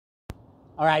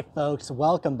All right, folks,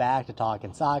 welcome back to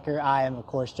Talking Soccer. I am, of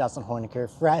course, Justin Horniker,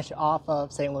 fresh off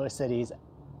of St. Louis City's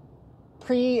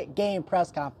pre-game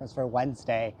press conference for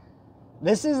Wednesday.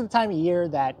 This is the time of year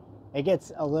that it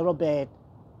gets a little bit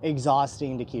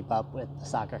exhausting to keep up with the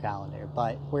soccer calendar,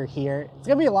 but we're here. It's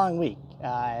going to be a long week.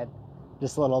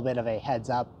 Just a little bit of a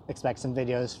heads up. Expect some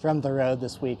videos from the road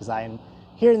this week as I am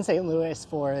here in St. Louis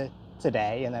for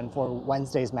today, and then for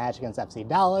Wednesday's match against FC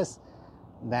Dallas.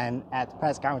 Then at the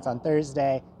press conference on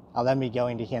Thursday, I'll then be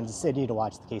going to Kansas City to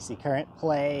watch the KC Current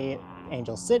play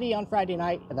Angel City on Friday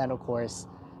night, and then of course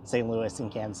St. Louis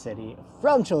and Kansas City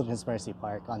from Children's Mercy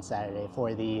Park on Saturday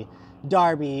for the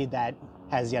derby that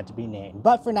has yet to be named.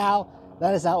 But for now,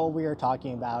 that is not what we are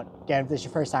talking about. Again, if this is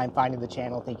your first time finding the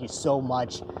channel, thank you so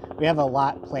much. We have a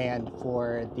lot planned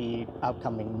for the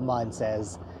upcoming months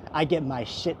as I get my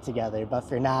shit together. But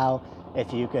for now,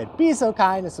 if you could be so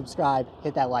kind to subscribe,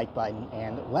 hit that like button,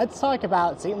 and let's talk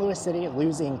about St. Louis City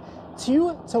losing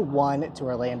 2-1 to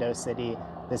Orlando City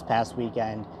this past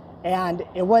weekend. And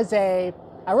it was I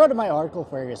wrote in my article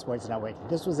for your Sports Network,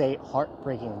 this was a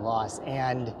heartbreaking loss.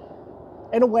 And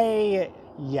in a way,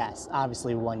 yes,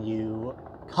 obviously when you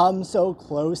come so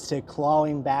close to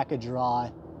clawing back a draw,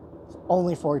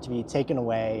 only for it to be taken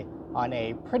away on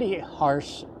a pretty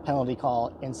harsh penalty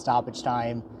call in stoppage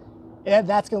time,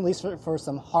 that's going to leave for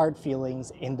some hard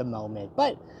feelings in the moment.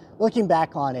 But looking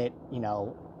back on it,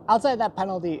 outside of that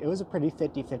penalty, it was a pretty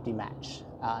 50-50 match.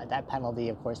 That penalty,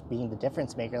 of course, being the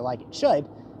difference maker like it should.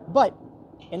 But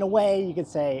in a way, you could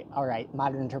say, all right,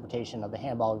 modern interpretation of the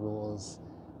handball rules,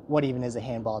 what even is a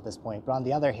handball at this point? But on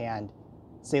the other hand,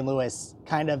 St. Louis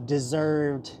kind of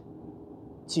deserved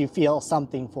to feel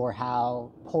something for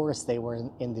how porous they were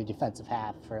in the defensive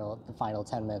half for the final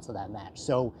 10 minutes of that match.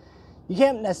 So you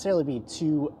can't necessarily be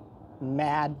too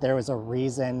mad. There was a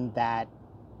reason that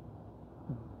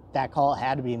call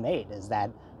had to be made, is that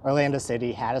Orlando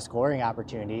City had a scoring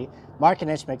opportunity.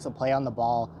 Markinich makes a play on the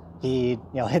ball. He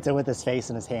hits it with his face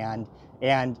in his hand.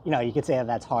 And, you could say that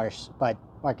that's harsh, but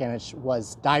Markinich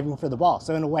was diving for the ball.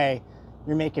 So in a way,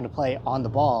 you're making a play on the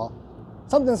ball.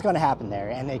 Something's going to happen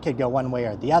there, and it could go one way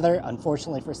or the other.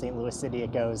 Unfortunately for St. Louis City,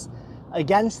 it goes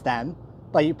against them.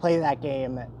 But you play that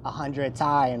game 100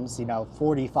 times,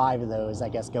 45 of those, I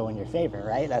guess, go in your favor,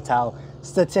 right? That's how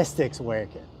statistics work.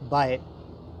 But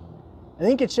I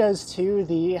think it shows, too,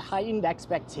 the heightened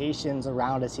expectations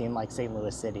around a team like St.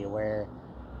 Louis City, where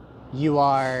you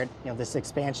are, this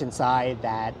expansion side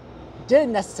that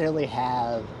didn't necessarily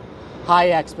have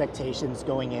high expectations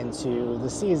going into the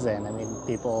season. I mean,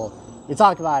 you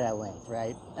talk about it at length,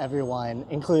 right? Everyone,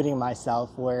 including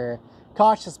myself, were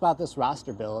cautious about this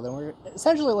roster build, and we're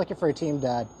essentially looking for a team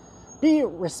to be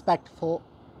respectable,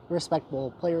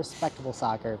 play respectable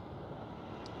soccer,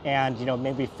 and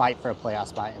maybe fight for a playoff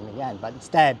spot in the end. But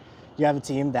instead, you have a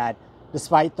team that,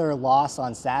 despite their loss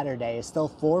on Saturday, is still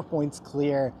 4 points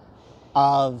clear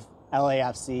of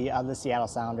LAFC, of the Seattle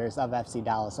Sounders, of FC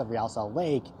Dallas, of Real Salt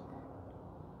Lake.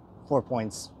 4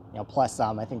 points, plus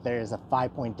some. I think there is a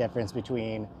 5-point difference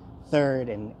between third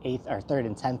and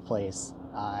 10th place.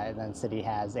 And then City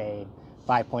has a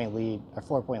 5-point lead or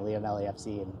 4-point lead on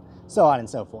LAFC, and so on and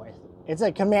so forth. It's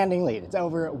a commanding lead. It's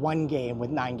over one game with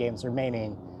 9 games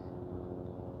remaining.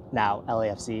 Now,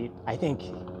 LAFC, I think,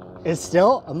 is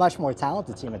still a much more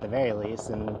talented team at the very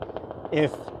least. And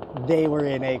if they were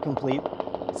in a complete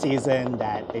season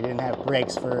that they didn't have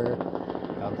breaks for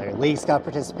their Leagues Cup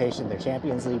participation, their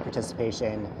Champions League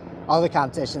participation, all the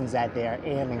competitions that they are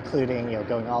in, including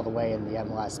going all the way in the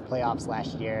MLS playoffs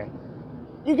last year,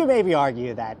 you could maybe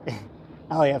argue that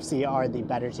LAFC are the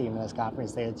better team in this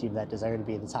conference. They're the team that deserve to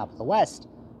be at the top of the West.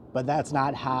 But that's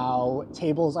not how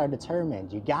tables are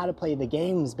determined. You got to play the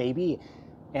games, baby.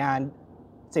 And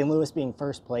St. Louis being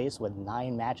first place with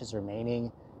 9 matches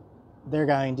remaining, they're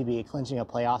going to be clinching a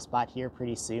playoff spot here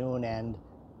pretty soon. And,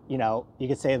 you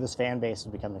could say this fan base is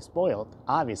becoming spoiled.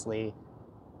 Obviously,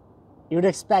 you would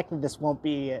expect that this won't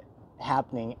be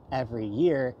happening every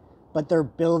year, but they're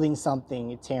building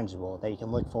something tangible that you can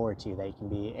look forward to, that you can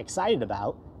be excited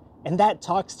about. And that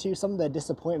talks to some of the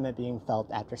disappointment being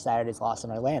felt after Saturday's loss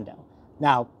in Orlando.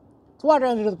 Now, to water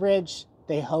under the bridge,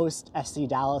 they host FC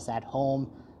Dallas at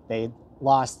home. They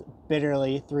lost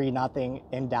bitterly 3-0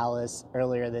 in Dallas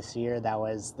earlier this year. That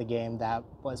was the game that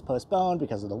was postponed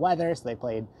because of the weather. So they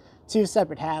played 2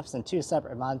 separate halves in 2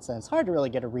 separate months. And it's hard to really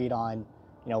get a read on,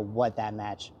 what that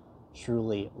match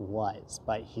truly was.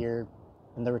 But here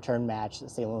in the return match,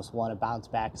 St. Louis won a bounce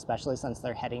back, especially since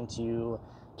they're heading to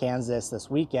Kansas this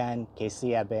weekend.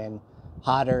 KC have been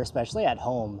hotter, especially at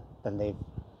home, than they've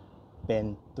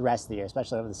been the rest of the year,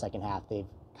 especially over the second half. They've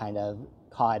kind of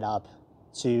caught up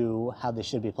to how they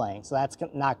should be playing. So that's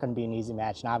not going to be an easy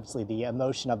match. And obviously the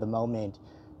emotion of the moment,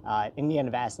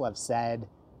 Indiana Vassilev said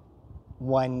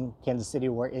when Kansas City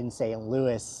were in St.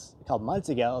 Louis a couple months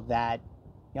ago that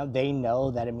they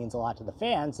know that it means a lot to the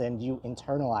fans, and you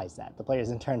internalize that. The players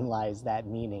internalize that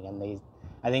meaning, and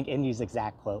I think Indy's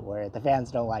exact quote where the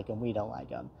fans don't like him, we don't like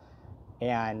him.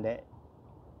 And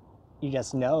you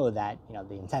just know that,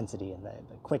 the intensity and the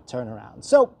quick turnaround.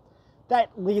 So that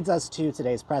leads us to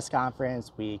today's press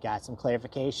conference. We got some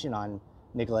clarification on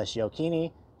Nicholas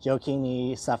Gioacchini.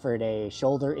 Gioacchini suffered a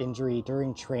shoulder injury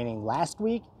during training last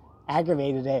week,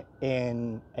 aggravated it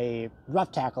in a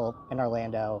rough tackle in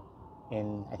Orlando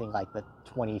in, I think, like the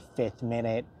 25th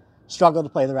minute. Struggled to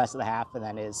play the rest of the half and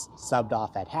then is subbed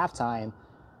off at halftime.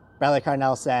 Bradley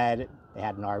Carnell said they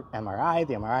had an MRI.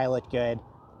 The MRI looked good.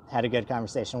 Had a good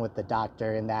conversation with the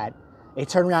doctor in that a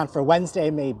turnaround for Wednesday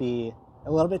may be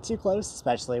a little bit too close,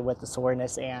 especially with the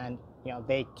soreness, and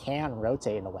they can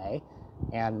rotate in a way.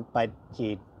 But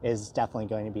he is definitely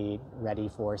going to be ready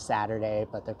for Saturday,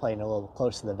 but they're playing a little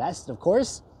close to the vest. Of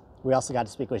course, we also got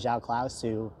to speak with João Klaus,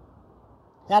 who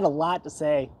had a lot to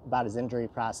say about his injury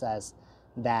process,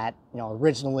 that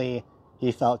originally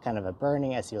he felt kind of a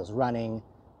burning as he was running,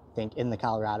 I think in the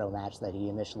Colorado match that he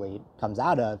initially comes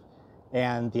out of,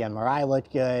 and the MRI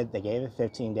looked good. They gave it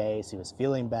 15 days. He was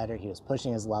feeling better. He was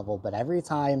pushing his level, but every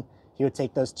time he would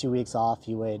take those 2 weeks off,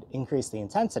 he would increase the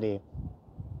intensity.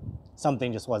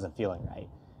 Something just wasn't feeling right.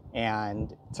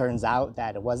 And turns out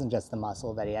that it wasn't just the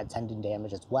muscle, that he had tendon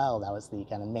damage as well. That was the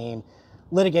kind of main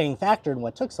litigating factor in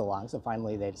what took so long. So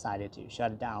finally they decided to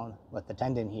shut it down, let the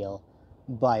tendon heal.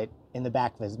 But in the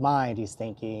back of his mind, he's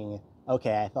thinking,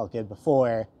 okay, I felt good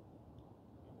before,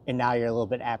 and now you're a little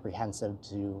bit apprehensive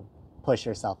to push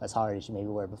yourself as hard as you maybe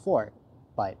were before.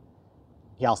 But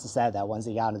he also said that once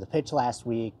he got onto the pitch last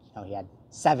week, he had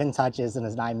 7 touches in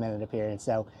his 9-minute appearance.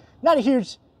 So not a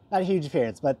huge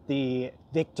appearance, but the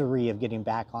victory of getting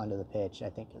back onto the pitch, I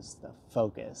think, is the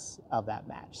focus of that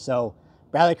match. So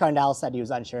Bradley Carnell said he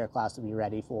was unsure if Klaus would be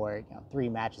ready for 3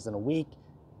 matches in a week.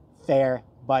 Fair,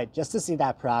 but just to see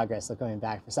that progress of coming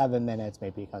back for 7 minutes,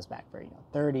 maybe he comes back for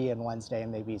 30 on Wednesday,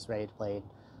 and maybe he's ready to play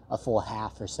a full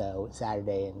half or so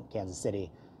Saturday in Kansas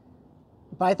City.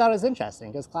 But I thought it was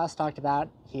interesting because Klaus talked about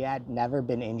he had never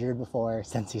been injured before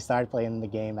since he started playing the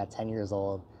game at 10 years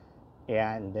old.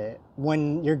 And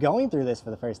when you're going through this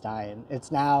for the first time,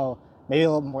 it's now maybe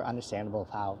a little more understandable of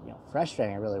how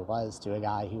frustrating it really was to a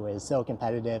guy who is so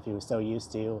competitive, who was so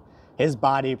used to his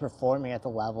body performing at the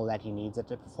level that he needs it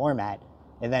to perform at,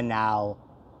 and then now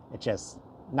it's just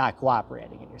not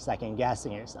cooperating and you're second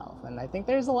guessing yourself. And I think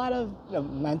there's a lot of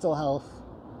mental health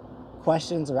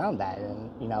questions around that.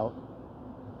 And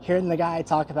hearing the guy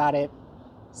talk about it,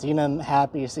 seeing him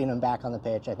happy, seeing him back on the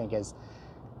pitch, I think is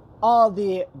all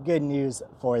the good news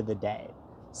for the day.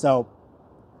 So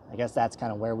I guess that's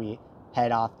kind of where we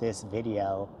head off this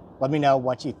video. Let me know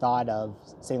what you thought of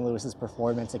St. Louis's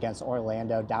performance against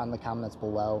Orlando down in the comments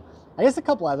below. I guess a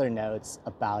couple other notes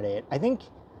about it. I think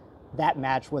that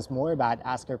match was more about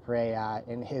Oscar Pereira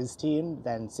and his team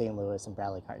than St. Louis and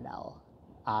Bradley Carnell.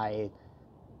 I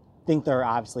think there are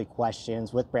obviously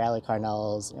questions with Bradley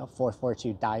Carnell's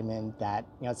 4-4-2 diamond that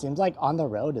it seems like on the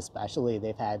road especially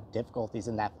they've had difficulties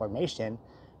in that formation.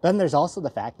 Then there's also the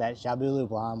fact that Jabu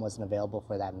Leblanc wasn't available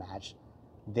for that match.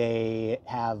 They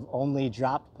have only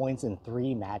dropped points in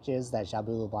 3 matches that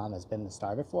Jabu Leblanc has been the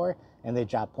starter for, and they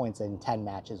dropped points in 10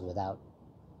 matches without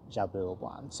Jabu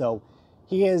Leblanc. So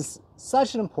he is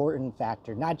such an important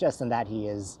factor, not just in that he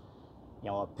is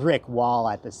a brick wall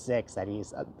at the 6, that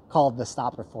he's called the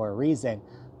stopper for a reason.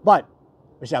 But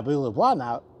with Jabu Leblanc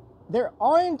out, there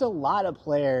aren't a lot of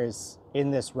players in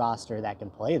this roster that can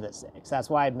play the 6. That's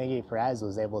why Miggy Perez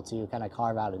was able to kind of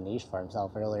carve out a niche for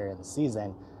himself earlier in the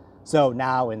season. So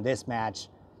now in this match,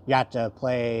 you have to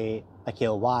play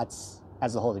Akil Watts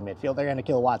as the holding midfielder, and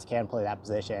Akil Watts can play that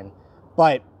position.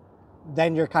 But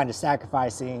then you're kind of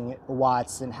sacrificing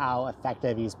Watts and how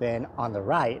effective he's been on the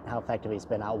right, how effective he's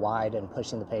been out wide and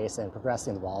pushing the pace and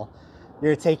progressing the ball.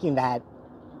 You're taking that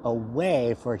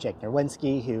away for Jake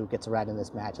Nerwinski, who gets a red in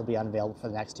this match. He'll be unavailable for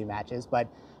the next 2 matches, but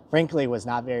frankly was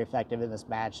not very effective in this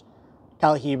match.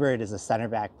 Kyle Hebert is a center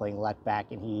back playing left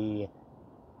back, and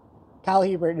Kyle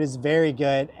Hebert is very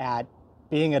good at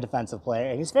being a defensive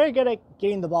player, and he's very good at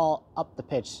getting the ball up the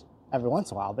pitch every once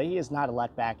in a while, but he is not a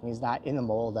left back, and he's not in the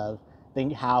mold of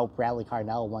how Bradley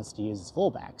Carnell wants to use his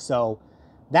fullback. So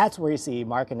that's where you see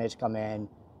Markinich come in,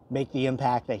 make the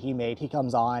impact that he made. He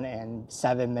comes on, and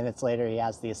 7 minutes later, he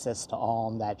has the assist to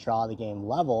Alm that draw the game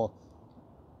level.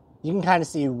 You can kind of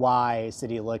see why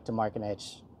City looked to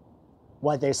Markinich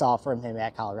what they saw from him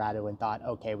at Colorado and thought,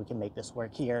 okay, we can make this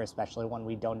work here, especially when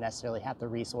we don't necessarily have the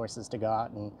resources to go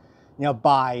out and,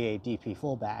 buy a DP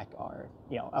fullback or,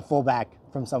 a fullback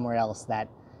from somewhere else that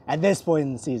at this point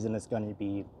in the season is going to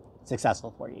be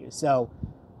successful for you. So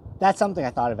that's something I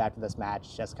thought of after this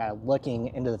match, just kind of looking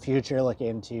into the future, looking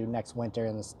into next winter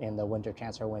in the winter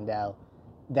transfer window,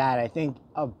 that I think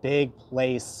a big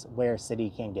place where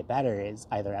City can get better is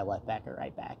either at left back or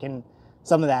right back. And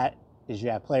some of that is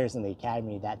you have players in the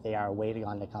academy that they are waiting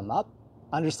on to come up.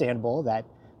 Understandable that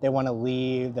they want to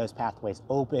leave those pathways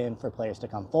open for players to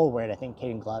come forward. I think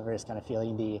Caden Glover is kind of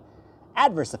feeling the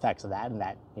adverse effects of that, and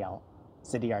that,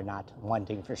 City are not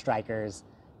wanting for strikers.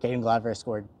 Caden Glover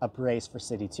scored a brace for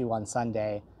City 2 on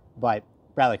Sunday, but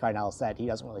Bradley Carnell said he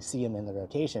doesn't really see him in the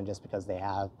rotation just because they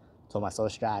have Tomas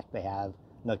Ostrak, they have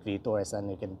Nook V. Thoresen,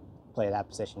 who can play that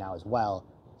position now as well.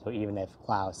 So even if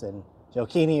Klaus and Joe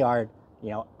Keeney are,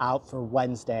 out for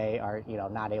Wednesday, or,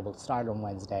 not able to start on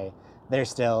Wednesday, there's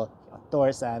still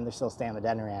Thoresen, there's still Stam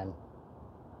Adeniran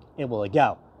able to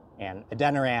go. And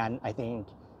Adeniran, I think,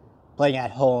 playing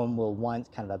at home will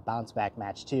want kind of a bounce back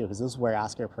match too, because this is where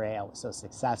Oscar Perea was so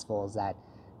successful, is that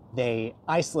they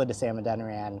isolated Sam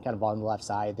Adeniran kind of on the left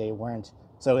side. They weren't,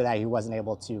 so that he wasn't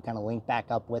able to kind of link back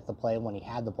up with the play when he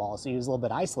had the ball. So he was a little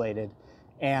bit isolated.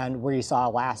 And where you saw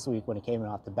last week when he came in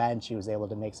off the bench, he was able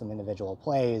to make some individual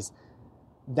plays.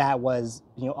 That was,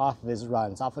 off of his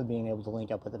runs, off of being able to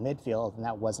link up with the midfield, and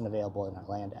that wasn't available in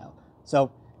Orlando.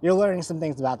 So you're learning some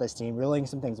things about this team. You're learning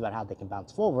some things about how they can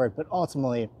bounce forward, but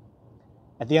ultimately,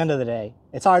 at the end of the day,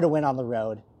 it's hard to win on the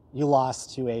road. You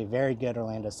lost to a very good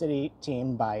Orlando City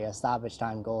team by a stoppage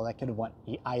time goal that could have went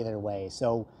either way.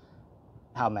 So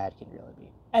how mad can you really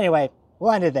be? Anyway,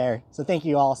 we'll end it there. So thank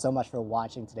you all so much for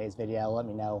watching today's video. Let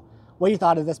me know what you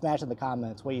thought of this match in the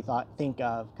comments, what you think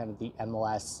of kind of the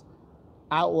MLS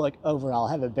outlook overall.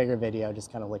 I have a bigger video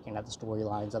just kind of looking at the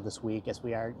storylines of this week as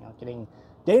we are getting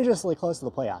dangerously close to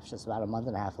the playoffs, just about a month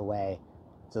and a half away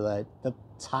to the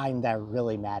time that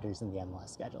really matters in the MLS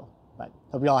schedule. But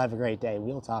hope you all have a great day.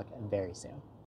 We'll talk very soon.